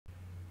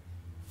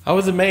I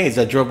was amazed.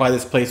 I drove by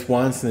this place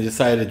once and I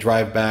decided to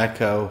drive back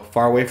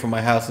far away from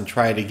my house and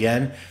try it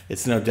again.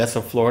 It's in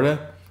Odessa,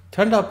 Florida.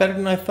 Turned out better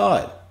than I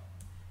thought.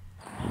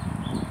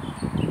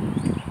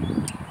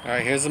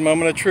 Alright, here's the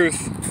moment of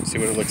truth. Let's see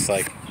what it looks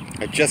like.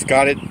 I just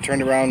got it,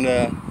 turned around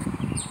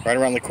right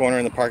around the corner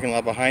in the parking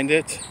lot behind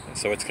it,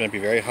 so it's going to be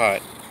very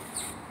hot.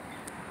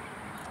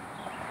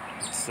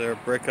 It's their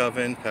brick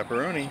oven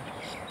pepperoni.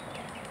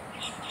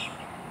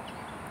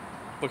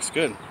 Looks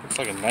good. Looks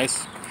like a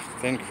nice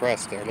thin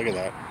crust there. Look at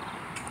that.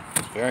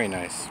 Very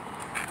nice.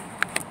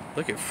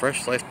 Look at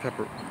fresh sliced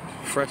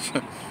fresh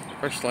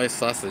sliced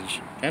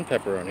sausage and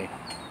pepperoni.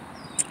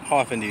 How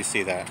often do you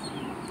see that?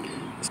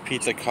 This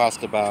pizza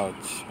cost about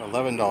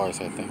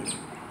 $11, I think.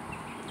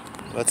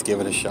 Let's give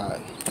it a shot.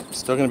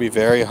 Still gonna be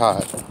very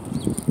hot.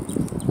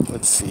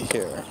 Let's see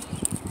here.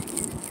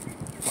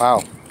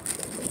 Wow.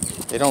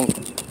 They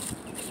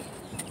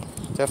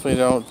definitely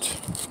don't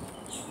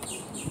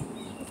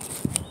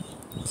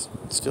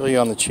steal you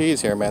on the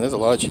cheese here, man. There's a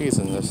lot of cheese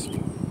in this.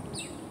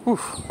 Whew,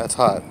 that's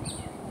hot.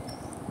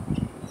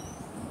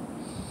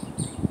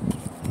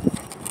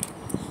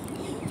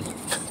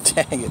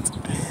 Dang it.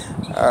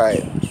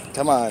 Alright.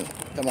 Come on.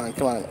 Come on,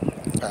 come on.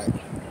 Alright.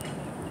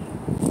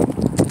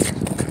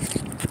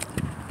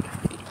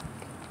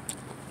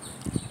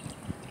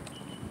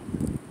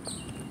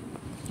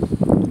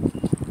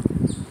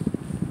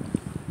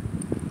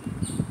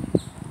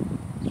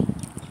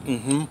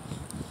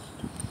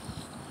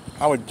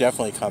 I would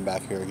definitely come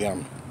back here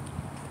again.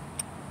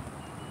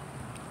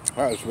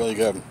 That was really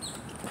good.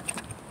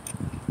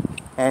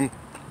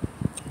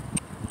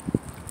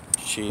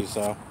 Cheese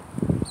though.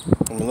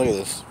 I mean, look at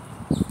this.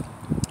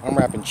 I'm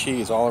wrapping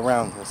cheese all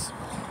around this.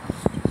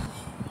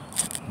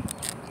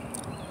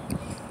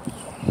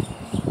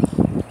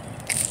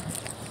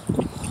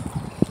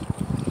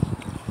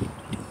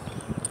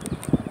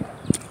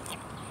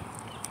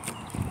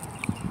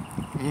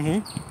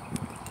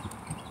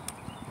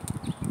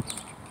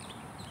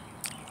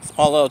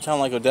 Small little town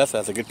like Odessa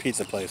has a good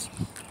pizza place.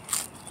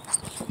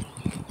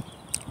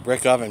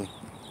 Brick oven.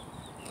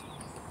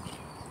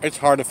 It's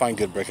hard to find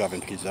good brick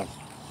oven pizza.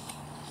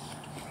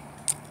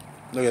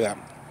 Look at that.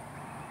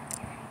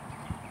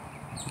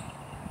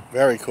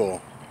 Very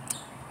cool.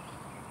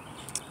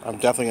 I'm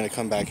definitely going to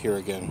come back here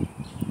again.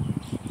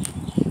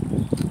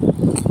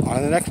 On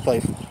to the next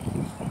place.